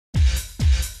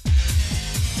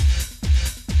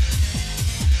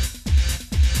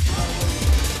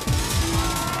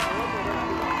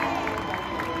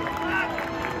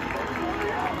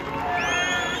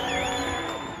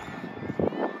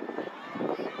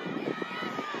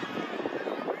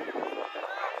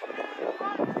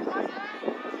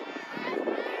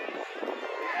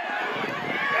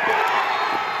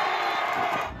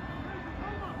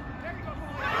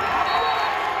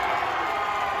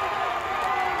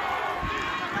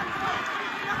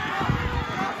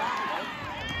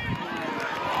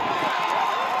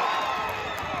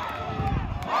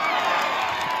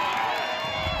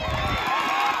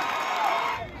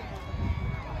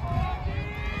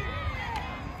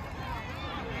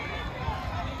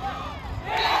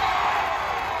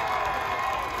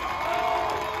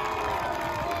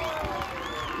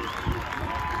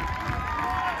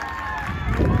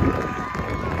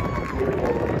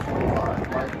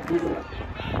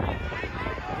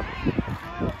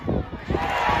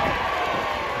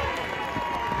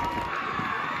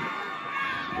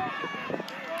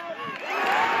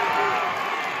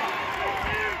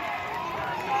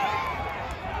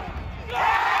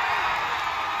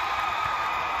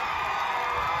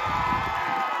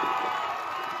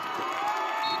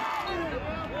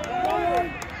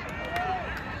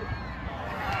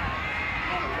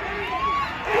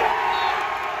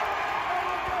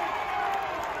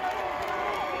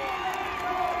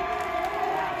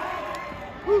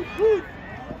Hey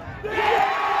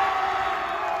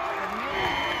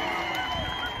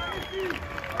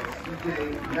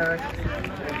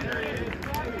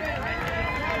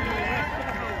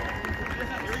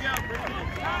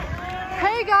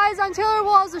guys, I'm Taylor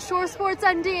Walls of Shore Sports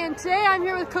ND, and today I'm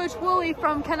here with Coach Woolley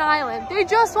from Kent Island. They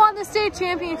just won the state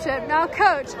championship. Now,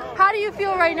 Coach, how do you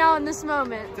feel right now in this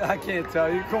moment? I can't tell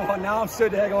you. Come on, now I'm so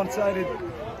daggone excited.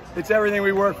 It's everything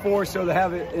we work for, so to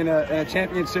have it in a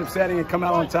championship setting and come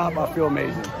out on top, I feel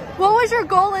amazing. What was your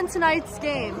goal in tonight's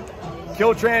game?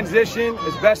 Kill transition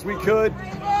as best we could,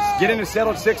 get into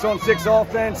settled 6-on-6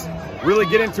 offense, really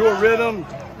get into a rhythm,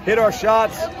 hit our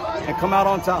shots, and come out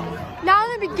on top. Now,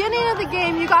 in the beginning of the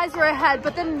game, you guys were ahead,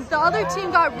 but then the other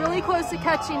team got really close to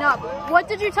catching up. What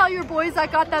did you tell your boys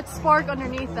that got that spark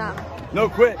underneath them? No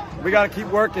quit. We got to keep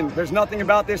working. There's nothing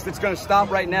about this that's going to stop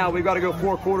right now. We've got to go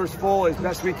 4 quarters full as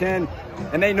best we can,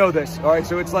 and they know this, all right?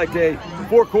 So it's like a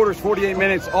 4 quarters, 48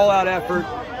 minutes, all-out effort.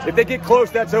 If they get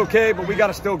close, that's okay, but we got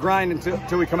to still grind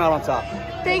until we come out on top.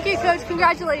 Thank you, Coach.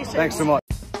 Congratulations. Thanks so much.